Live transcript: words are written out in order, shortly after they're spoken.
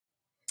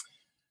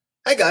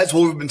Hey guys,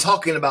 well, we've been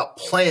talking about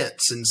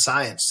plants and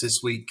science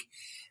this week.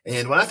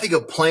 And when I think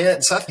of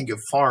plants, I think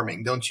of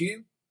farming, don't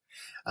you?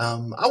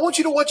 I want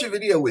you to watch a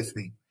video with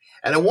me.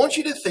 And I want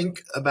you to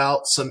think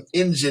about some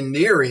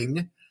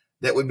engineering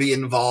that would be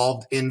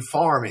involved in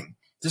farming.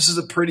 This is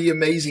a pretty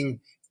amazing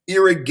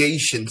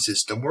irrigation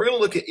system. We're going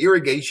to look at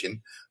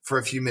irrigation for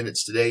a few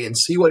minutes today and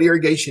see what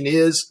irrigation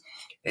is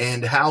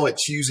and how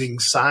it's using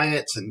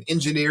science and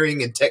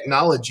engineering and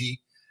technology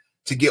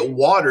to get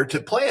water to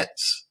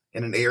plants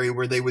in an area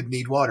where they would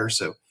need water.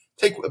 So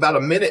take about a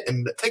minute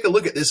and take a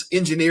look at this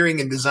engineering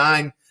and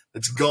design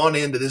that's gone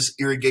into this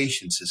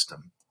irrigation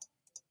system.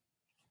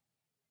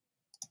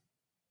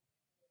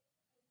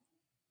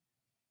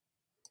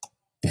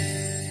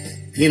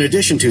 In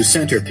addition to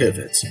center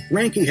pivots,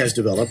 Ranke has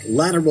developed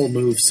lateral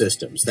move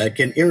systems that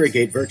can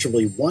irrigate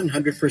virtually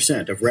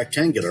 100% of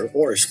rectangular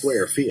or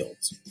square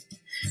fields.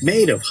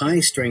 Made of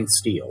high-strength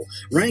steel,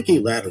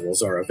 Ranke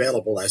laterals are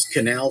available as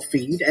canal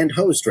feed and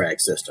hose drag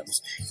systems,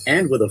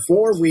 and with a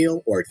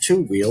 4-wheel or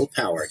 2-wheel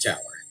power tower.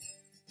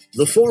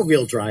 The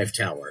 4-wheel drive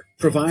tower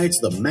provides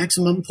the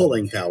maximum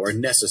pulling power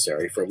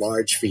necessary for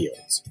large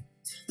fields.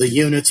 The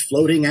unit's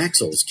floating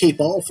axles keep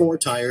all 4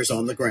 tires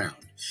on the ground,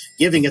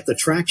 giving it the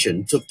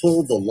traction to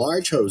pull the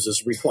large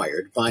hoses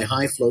required by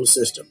high-flow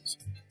systems.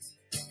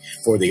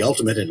 For the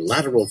ultimate in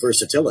lateral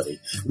versatility,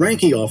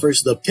 Ranke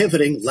offers the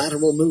pivoting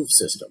lateral move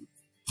system.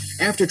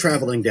 After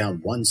traveling down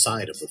one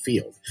side of the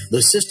field,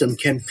 the system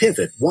can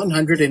pivot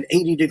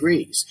 180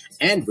 degrees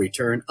and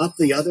return up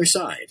the other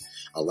side,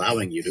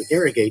 allowing you to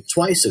irrigate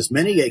twice as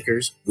many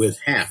acres with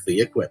half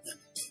the equipment.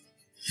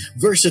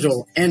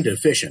 Versatile and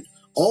efficient,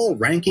 all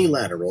Ranke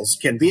laterals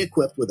can be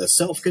equipped with a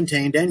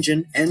self-contained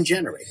engine and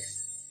generator.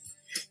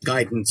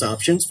 Guidance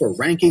options for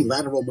Ranke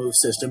lateral move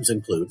systems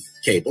include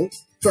cable,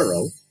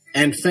 furrow,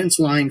 and fence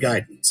line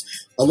guidance,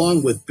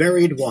 along with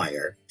buried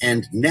wire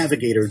and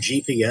navigator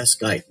GPS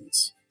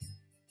guidance.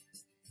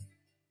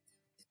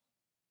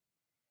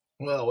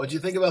 Well, what'd you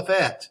think about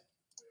that?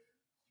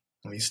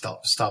 Let me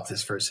stop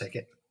this for a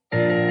second. All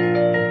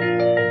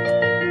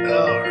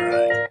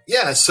right.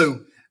 Yeah,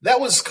 so that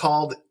was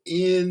called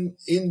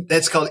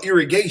that's called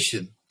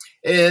irrigation.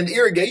 And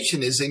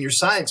irrigation is in your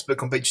science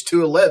book on page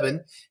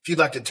 211. If you'd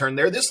like to turn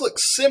there, this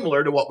looks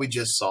similar to what we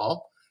just saw,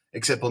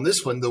 except on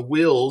this one, the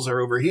wheels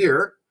are over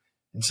here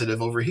instead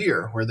of over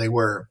here where they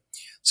were.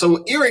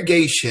 So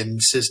irrigation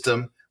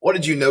system, what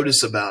did you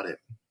notice about it?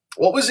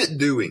 What was it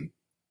doing?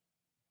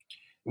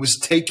 It was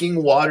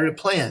taking water to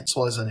plants,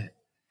 wasn't it?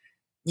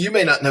 You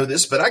may not know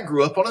this, but I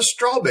grew up on a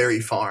strawberry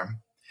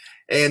farm.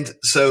 And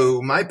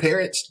so my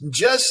parents,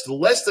 just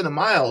less than a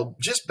mile,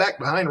 just back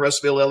behind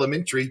Russville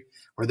Elementary,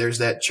 where there's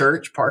that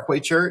church, Parkway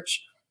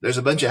Church, there's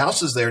a bunch of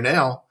houses there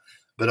now,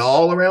 but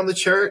all around the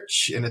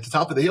church and at the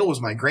top of the hill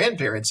was my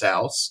grandparents'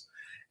 house.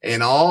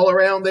 And all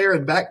around there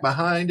and back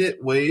behind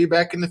it, way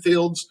back in the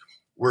fields,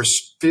 were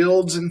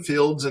fields and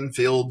fields and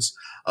fields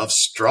of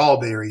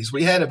strawberries.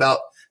 We had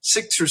about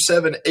 6 or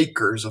 7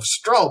 acres of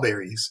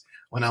strawberries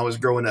when I was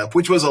growing up,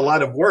 which was a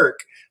lot of work,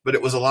 but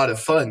it was a lot of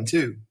fun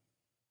too.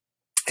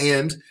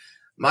 And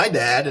my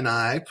dad and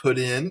I put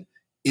in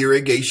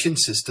irrigation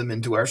system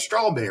into our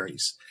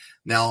strawberries.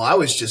 Now, I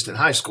was just in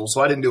high school,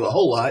 so I didn't do a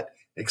whole lot,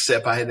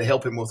 except I had to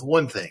help him with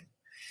one thing.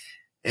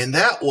 And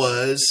that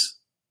was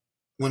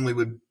when we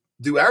would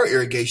do our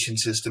irrigation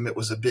system, it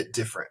was a bit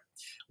different.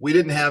 We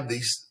didn't have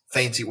these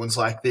fancy ones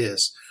like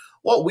this.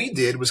 What we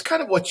did was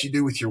kind of what you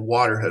do with your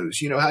water hose.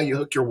 You know how you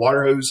hook your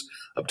water hose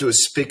up to a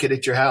spigot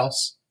at your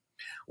house?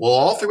 Well,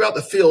 all throughout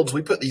the fields,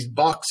 we put these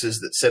boxes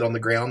that sit on the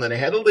ground and they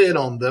had a lid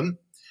on them.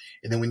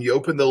 And then when you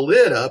open the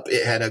lid up,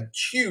 it had a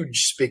huge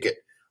spigot,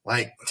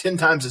 like 10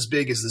 times as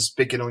big as the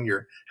spigot on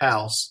your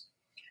house.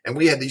 And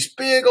we had these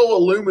big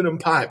old aluminum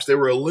pipes. They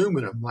were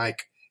aluminum,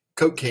 like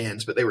Coke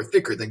cans, but they were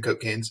thicker than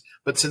Coke cans.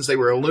 But since they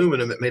were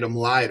aluminum, it made them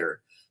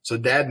lighter. So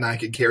Dad and I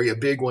could carry a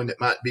big one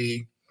that might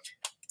be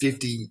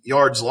 50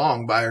 yards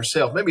long by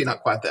ourselves, maybe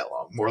not quite that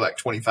long, more like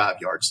 25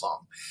 yards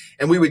long.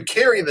 And we would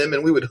carry them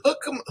and we would hook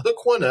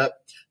one up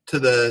to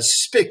the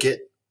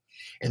spigot,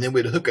 and then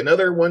we'd hook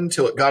another one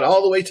till it got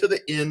all the way to the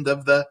end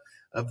of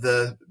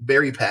the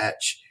berry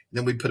patch. And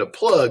then we'd put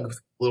a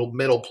little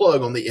metal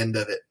plug on the end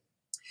of it.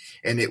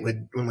 And it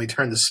would, when we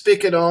turned the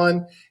spigot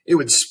on, it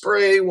would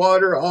spray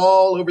water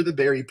all over the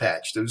berry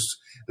patch. Those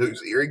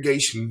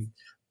irrigation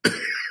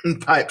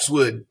pipes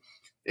would,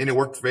 and it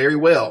worked very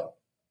well.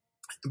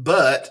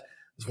 But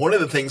one of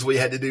the things we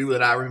had to do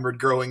that I remembered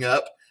growing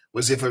up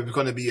was if it was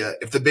going to be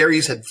if the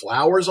berries had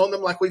flowers on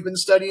them, like we've been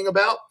studying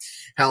about,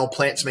 how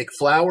plants make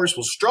flowers.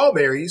 Well,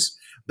 strawberries,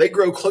 they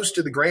grow close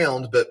to the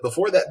ground, but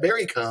before that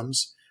berry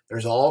comes,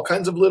 there's all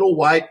kinds of little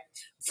white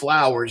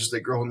flowers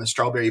that grow on the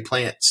strawberry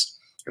plants.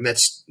 And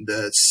that's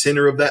the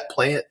center of that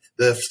plant.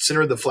 The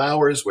center of the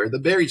flower is where the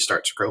berry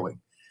starts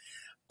growing.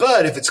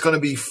 But if it's going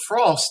to be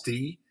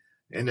frosty,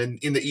 and then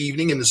in the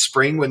evening, in the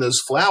spring, when those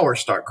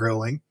flowers start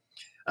growing,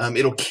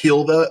 it'll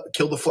kill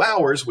the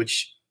flowers,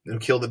 which it'll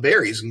kill the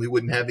berries, and we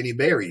wouldn't have any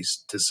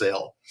berries to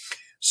sell.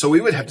 So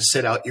we would have to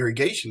set out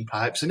irrigation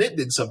pipes, and it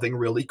did something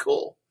really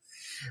cool.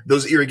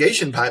 those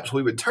irrigation pipes,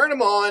 we would turn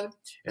them on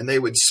and they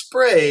would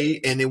spray.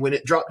 And then when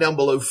it dropped down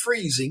below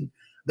freezing,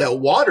 that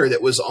water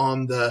that was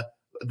on the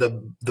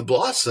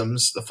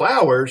blossoms, the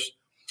flowers,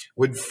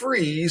 would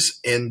freeze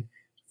and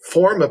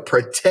form a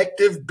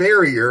protective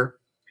barrier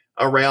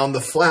around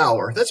the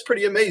flower. That's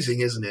pretty amazing,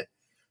 isn't it?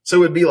 So it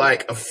would be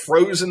like a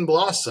frozen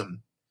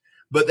blossom,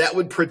 but that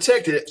would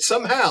protect it.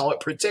 Somehow it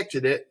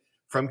protected it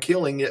from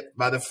killing it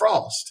by the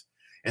frost.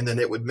 And then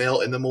it would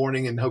melt in the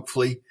morning, and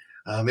hopefully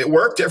it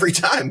worked every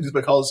time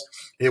because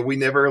we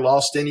never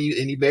lost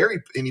any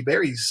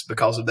berries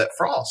because of that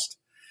frost.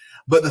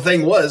 But the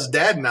thing was,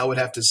 Dad and I would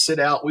have to sit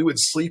out. We would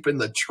sleep in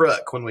the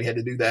truck when we had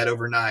to do that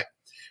overnight,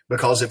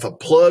 because if a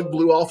plug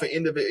blew off an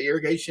end of an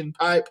irrigation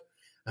pipe,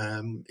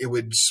 it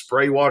would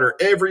spray water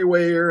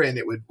everywhere, and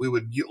it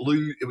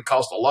would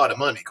cost a lot of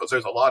money because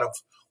there's a lot of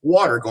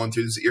water going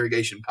through these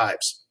irrigation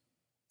pipes.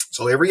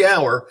 So every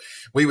hour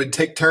we would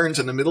take turns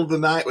in the middle of the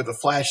night with a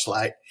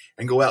flashlight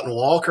and go out and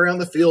walk around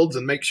the fields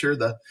and make sure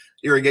the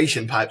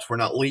irrigation pipes were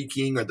not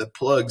leaking or the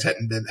plugs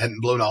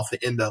hadn't blown off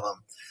the end of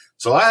them.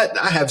 So I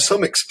have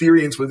some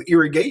experience with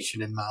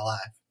irrigation in my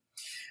life.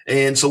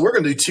 And so we're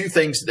going to do two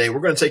things today.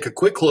 We're going to take a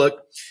quick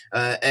look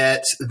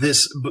at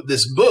this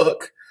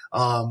book,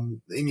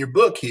 in your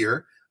book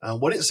here,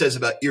 what it says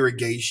about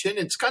irrigation.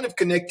 It's kind of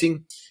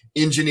connecting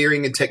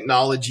engineering and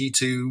technology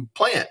to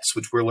plants,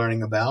 which we're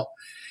learning about.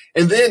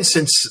 And then,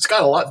 since it's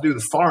got a lot to do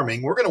with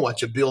farming, we're going to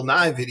watch a Bill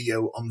Nye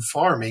video on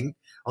farming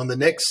on the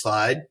next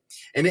slide.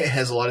 And it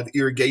has a lot of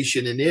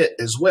irrigation in it,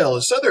 as well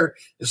as other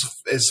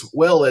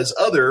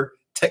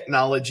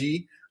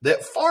technology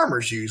that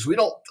farmers use. We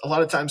don't a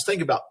lot of times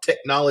think about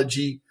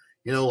technology,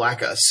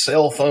 like a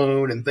cell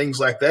phone and things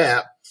like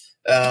that,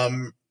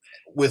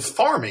 with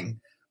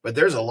farming, but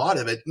there's a lot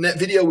of it. In that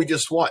video we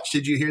just watched,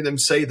 did you hear them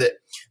say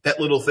that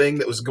little thing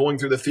that was going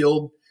through the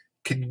field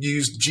could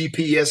use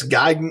GPS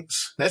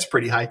guidance? That's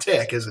pretty high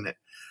tech, isn't it?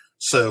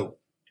 So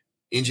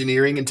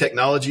engineering and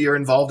technology are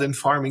involved in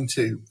farming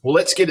too. Well,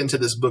 let's get into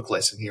this book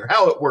lesson here,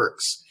 how it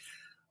works.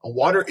 A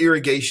water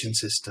irrigation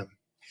system.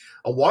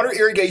 A water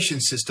irrigation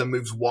system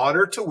moves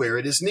water to where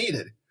it is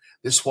needed.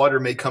 This water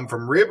may come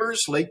from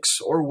rivers, lakes,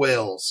 or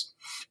wells.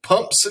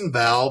 Pumps and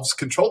valves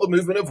control the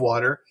movement of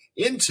water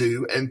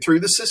into and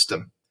through the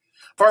system.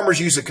 Farmers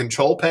use a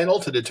control panel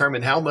to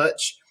determine how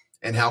much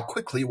and how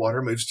quickly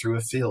water moves through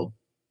a field.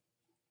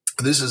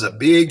 This is a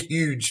big,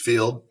 huge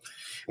field,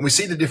 and we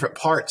see the different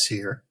parts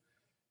here.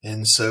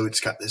 And so it's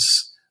got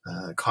this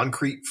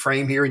concrete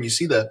frame here, and you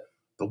see the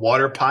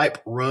water pipe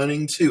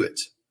running to it.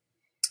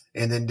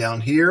 And then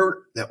down here,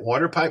 that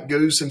water pipe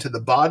goes into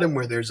the bottom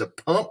where there's a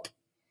pump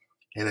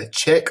and a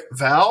check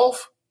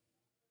valve.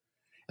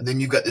 And then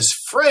you've got this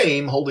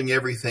frame holding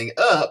everything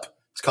up.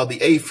 It's called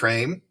the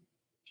A-frame.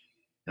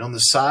 And on the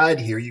side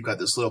here, you've got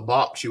this little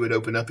box you would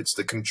open up. It's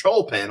the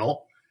control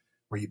panel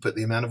where you put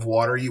the amount of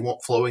water you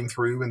want flowing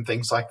through and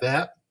things like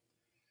that.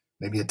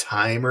 Maybe a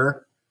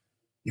timer.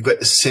 You've got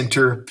the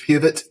center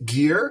pivot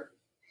gear.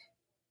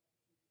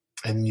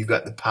 And you've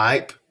got the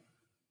pipe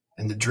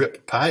and the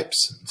drip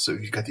pipes. So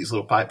you've got these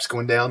little pipes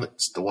going down that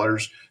the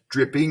water's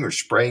dripping or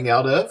spraying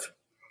out of.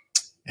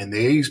 And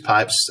these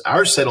pipes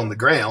are set on the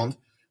ground.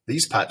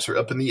 These pipes are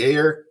up in the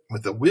air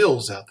with the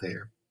wheels out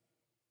there.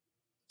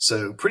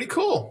 So pretty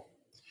cool.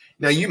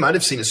 Now, you might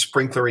have seen a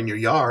sprinkler in your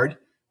yard.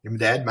 Your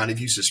dad might have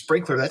used a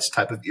sprinkler. That's a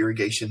type of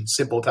irrigation,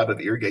 simple type of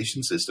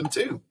irrigation system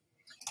too.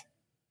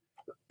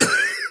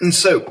 And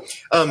so,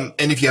 and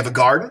if you have a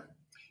garden,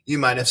 you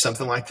might have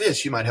something like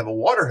this. You might have a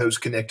water hose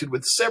connected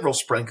with several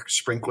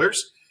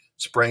sprinklers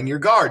spraying your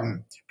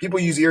garden. People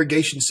use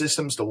irrigation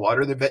systems to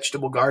water their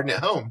vegetable garden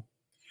at home.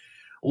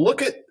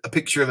 Look at a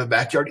picture of a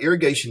backyard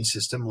irrigation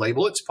system,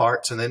 label its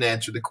parts, and then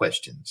answer the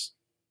questions.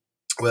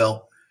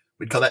 Well,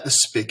 we'd call that the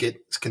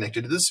spigot. It's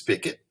connected to the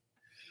spigot.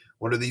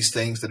 What are these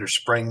things that are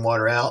spraying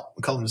water out?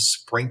 We call them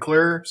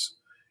sprinklers.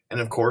 And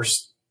of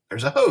course,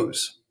 there's a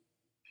hose.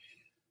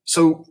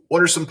 So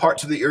what are some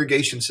parts of the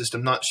irrigation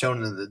system not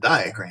shown in the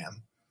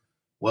diagram?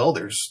 Well,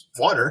 there's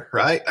water,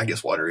 right? I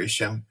guess water is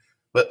shown.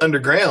 But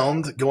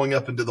underground, going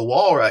up into the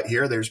wall right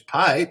here, there's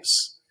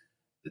pipes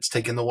that's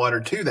taking the water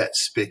to that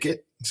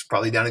spigot. It's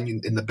probably down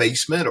in the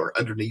basement or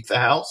underneath the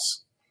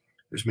house.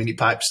 There's many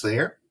pipes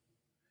there.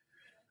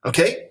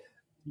 Okay,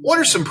 what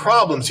are some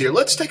problems here?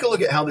 Let's take a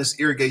look at how this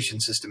irrigation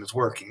system is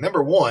working.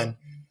 Number one,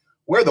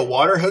 where the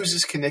water hose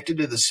is connected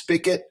to the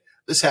spigot,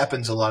 this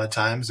happens a lot of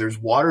times. There's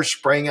water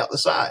spraying out the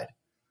side.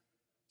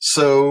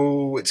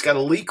 So it's got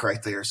a leak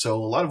right there. So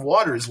a lot of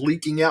water is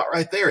leaking out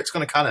right there. It's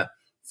going to kind of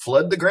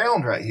flood the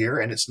ground right here,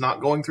 and it's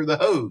not going through the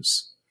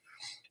hose.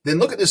 Then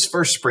look at this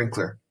first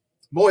sprinkler.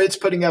 Boy, it's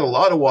putting out a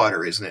lot of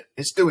water, isn't it?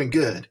 It's doing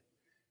good.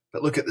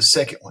 But look at the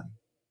second one.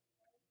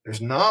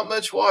 There's not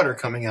much water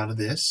coming out of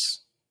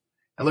this.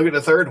 And look at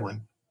the third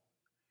one.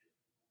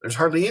 There's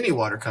hardly any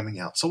water coming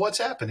out. So what's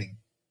happening?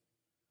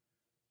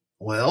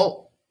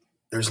 Well,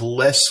 there's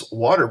less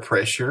water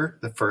pressure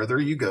the further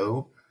you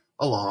go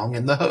along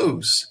in the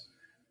hose,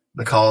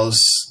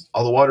 because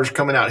all the water's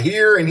coming out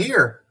here and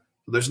here.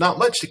 There's not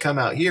much to come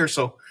out here.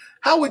 So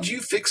how would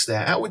you fix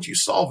that? How would you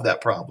solve that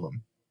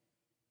problem?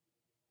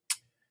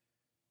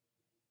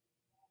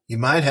 You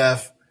might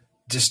have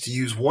just to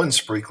use one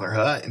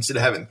sprinkler, instead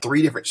of having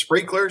 3 different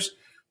sprinklers,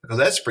 because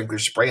that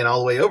sprinkler's spraying all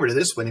the way over to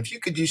this one. If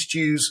you could just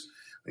use,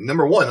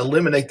 number one,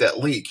 eliminate that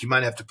leak. You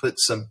might have to put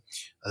some,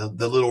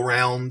 the little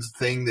round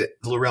thing, the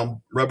little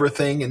round rubber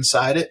thing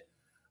inside it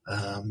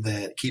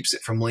that keeps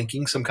it from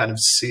leaking, some kind of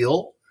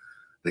seal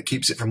that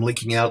keeps it from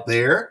leaking out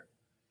there.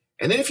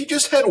 And then if you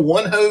just had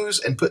one hose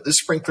and put the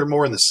sprinkler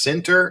more in the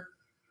center,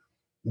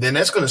 then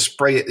that's going to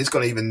spray it. It's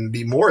going to even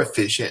be more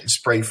efficient and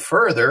spray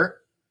further.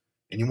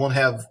 And you won't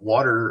have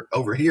water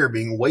over here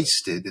being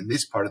wasted in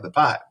this part of the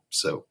pipe.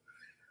 So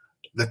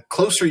the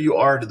closer you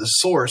are to the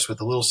source with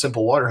a little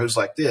simple water hose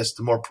like this,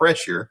 the more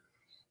pressure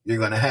you're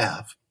going to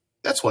have.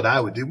 That's what I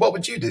would do. What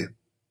would you do?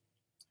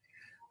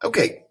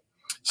 Okay,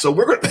 so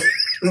we're going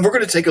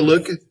to take a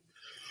look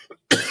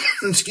at,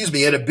 excuse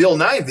me, at a Bill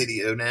Nye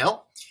video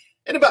now.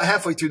 And about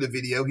halfway through the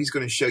video, he's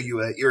going to show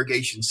you an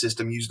irrigation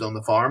system used on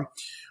the farm.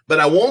 But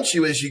I want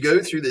you, as you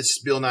go through this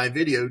Bill Nye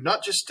video,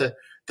 not just to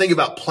think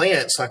about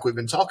plants like we've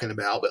been talking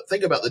about, but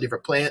think about the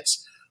different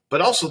plants,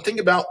 but also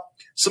think about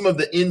some of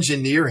the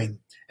engineering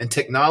and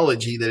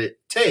technology that it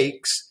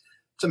takes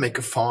to make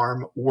a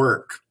farm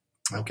work.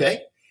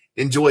 Okay?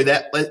 Enjoy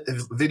that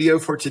video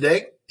for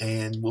today,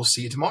 and we'll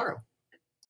see you tomorrow.